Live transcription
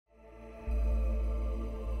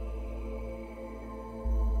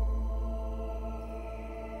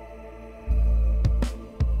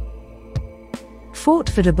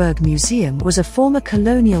Fort Vredeburg Museum was a former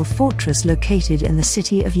colonial fortress located in the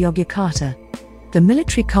city of Yogyakarta. The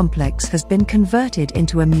military complex has been converted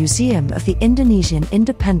into a museum of the Indonesian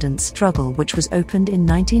independence struggle, which was opened in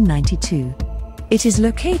 1992. It is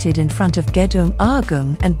located in front of Gedung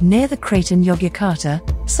Agung and near the Kraton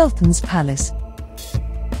Yogyakarta, Sultan's Palace.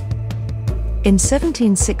 In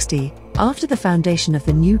 1760, after the foundation of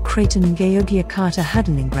the new Kraton Ngayogyakarta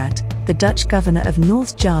Hadiningrat, the Dutch governor of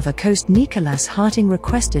North Java coast Nicolaas Harting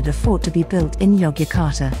requested a fort to be built in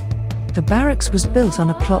Yogyakarta. The barracks was built on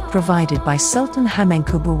a plot provided by Sultan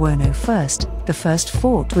Hamengkubuwono I. The first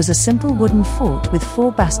fort was a simple wooden fort with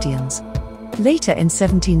 4 bastions. Later in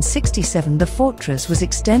 1767 the fortress was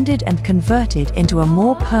extended and converted into a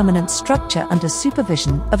more permanent structure under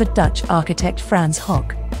supervision of a Dutch architect Frans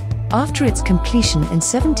Haak. After its completion in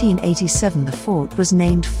 1787 the fort was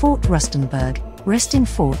named Fort Rustenburg, resting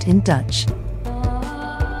fort in Dutch.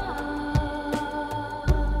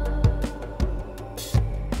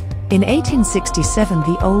 In 1867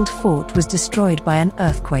 the old fort was destroyed by an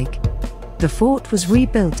earthquake. The fort was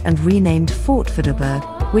rebuilt and renamed Fort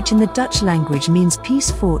Vredeburg, which in the Dutch language means peace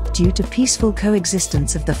fort due to peaceful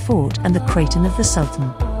coexistence of the fort and the Kraton of the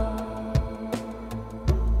Sultan.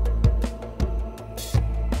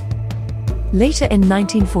 Later in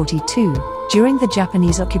 1942, during the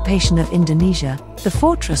Japanese occupation of Indonesia, the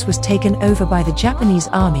fortress was taken over by the Japanese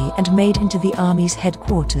army and made into the army's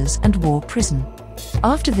headquarters and war prison.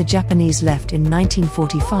 After the Japanese left in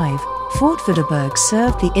 1945, Fort Vredeburg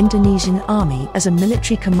served the Indonesian army as a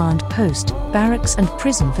military command post, barracks and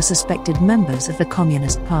prison for suspected members of the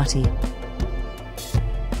Communist Party.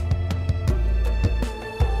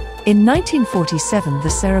 In 1947 the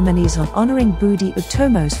ceremonies on honoring Budi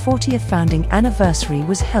Utomo's 40th founding anniversary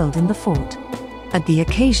was held in the fort. At the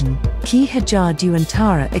occasion, Ki Hajar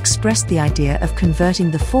Dewantara expressed the idea of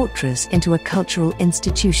converting the fortress into a cultural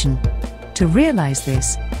institution. To realize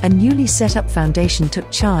this, a newly set up foundation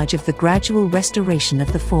took charge of the gradual restoration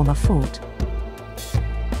of the former fort.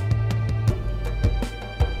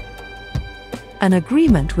 An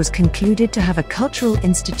agreement was concluded to have a cultural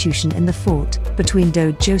institution in the fort, between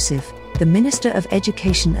Daud Joseph, the Minister of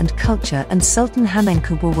Education and Culture, and Sultan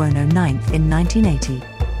Hamengkubuwono I in 1980.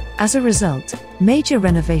 As a result, major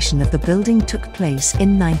renovation of the building took place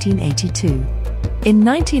in 1982. In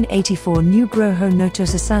 1984 Nugroho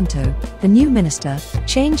Notosusanto, the new minister,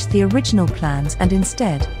 changed the original plans and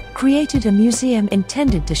instead created a museum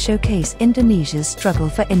intended to showcase Indonesia's struggle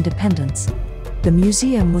for independence. The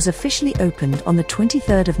museum was officially opened on the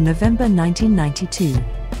 23rd of November 1992.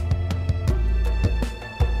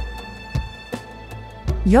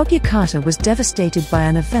 Yogyakarta was devastated by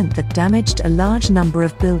an event that damaged a large number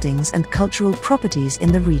of buildings and cultural properties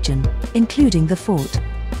in the region, including the fort.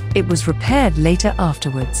 It was repaired later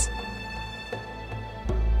afterwards.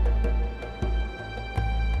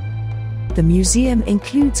 The museum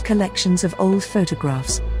includes collections of old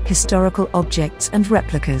photographs, historical objects and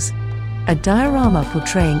replicas. A diorama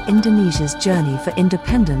portraying Indonesia's journey for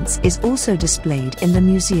independence is also displayed in the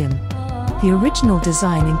museum. The original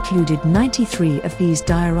design included 93 of these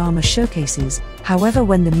diorama showcases, however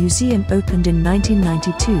when the museum opened in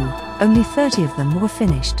 1992, only 30 of them were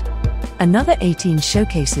finished. Another 18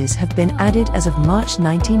 showcases have been added as of March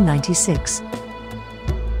 1996.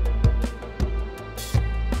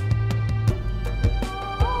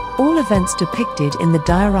 All events depicted in the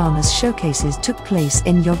dioramas showcases took place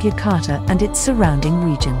in Yogyakarta and its surrounding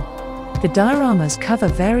region. The dioramas cover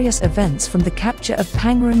various events from the capture of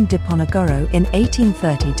Pangeran Diponegoro in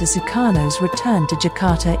 1830 to Sukarno's return to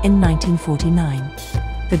Jakarta in 1949.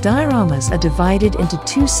 The dioramas are divided into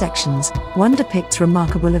 2 sections, one depicts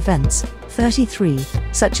remarkable events, 33,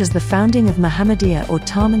 such as the founding of Muhammadiyah or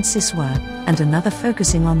Taman Siswa, and another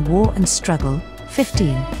focusing on war and struggle,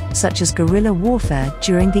 15, such as guerrilla warfare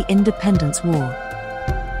during the Independence War.